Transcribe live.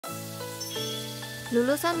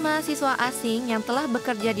lulusan mahasiswa asing yang telah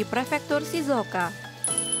bekerja di prefektur Shizuoka.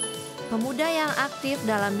 Pemuda yang aktif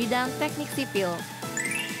dalam bidang teknik sipil.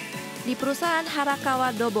 Di perusahaan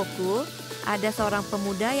Harakawa Doboku, ada seorang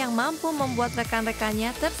pemuda yang mampu membuat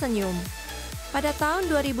rekan-rekannya tersenyum. Pada tahun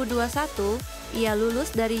 2021, ia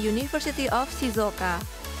lulus dari University of Shizuoka.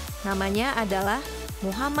 Namanya adalah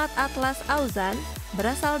Muhammad Atlas Auzan,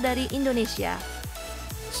 berasal dari Indonesia.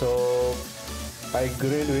 So, I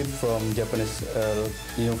graduate from Japanese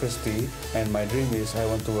university, and my dream is I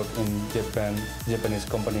want to work in Japanese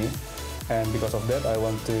company, and because of that I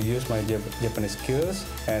want to use my Japanese skills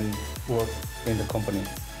and work in the company.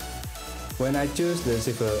 When I choose the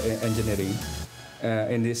civil engineering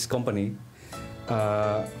in this company,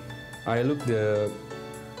 I look the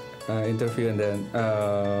interview, and then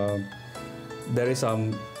there is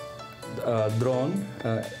some drone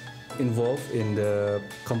involved in the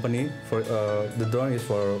company. For the drone is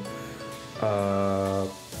for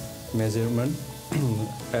measurement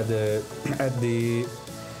at the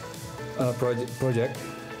project,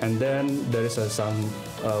 and then there is some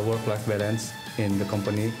work-life balance in the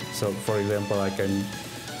company. So, for example, I can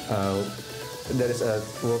there is a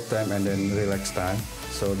work time and then relax time.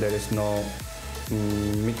 So there is no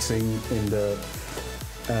mixing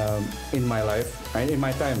in my life, in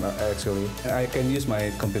my time actually. I can use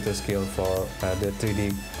my computer skill for the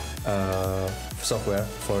 3D software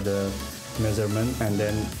for the measurement, and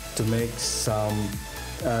then to make some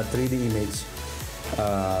 3D image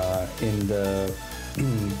in the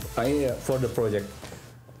for the project.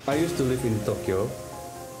 I used to live in Tokyo,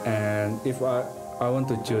 and if I want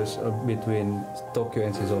to choose between Tokyo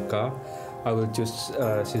and Shizuoka, I will choose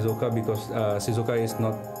Shizuoka because Shizuoka is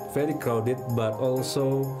not very crowded, but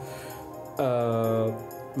also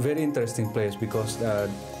very interesting place because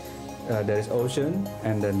there is ocean,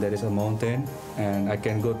 and then there is a mountain, and I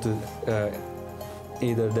can go to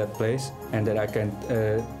either that place, and then I can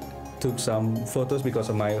took some photos because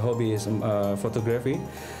of my hobby is photography,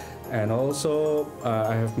 and also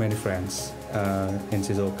I have many friends in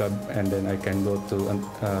Shizuoka, and then I can go to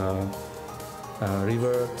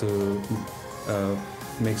river to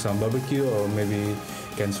make some barbecue, or maybe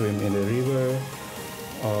can swim in the river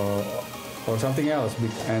or something else,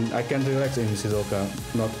 and I can relax in Shizuoka,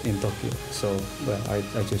 not in Tokyo. So I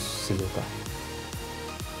choose Shizuoka.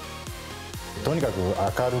 とにかく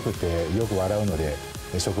明るくてよく笑うので、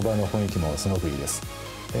職場の雰囲気もすごくいいです。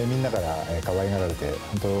みんなから可愛がられて、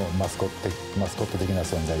本当マスコット的な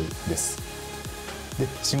存在です。で、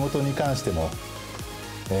仕事に関しても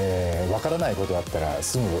わからないことがあったら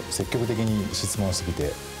すぐ積極的に質問してき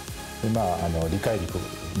て、理解力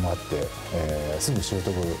もあって、すぐ習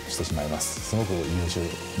得してしまいます。すごく優秀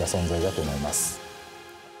な存在だと思います。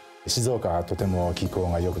静岡はとても気候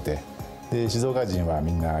が良くて、で静岡人は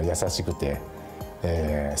みんな優しくて、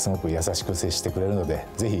すごく優しく接してくれるので、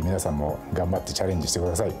ぜひ皆さんも頑張ってチャレンジしてく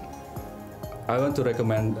ださい。I want to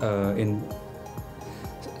recommend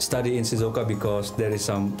study in Shizuoka because there is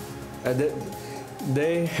some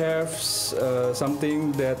they have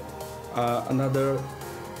something that another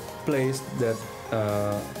place that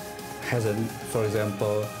hasn't. For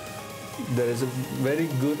example, there is a very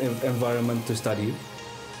good environment to study,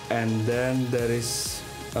 and then there is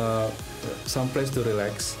some place to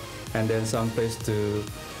relax, and then some place to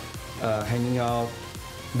hanging out.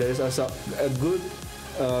 There is also a good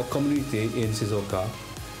community in Shizuoka,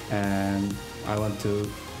 and I want to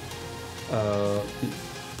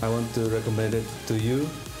recommend it to you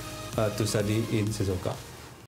to study in Shizuoka.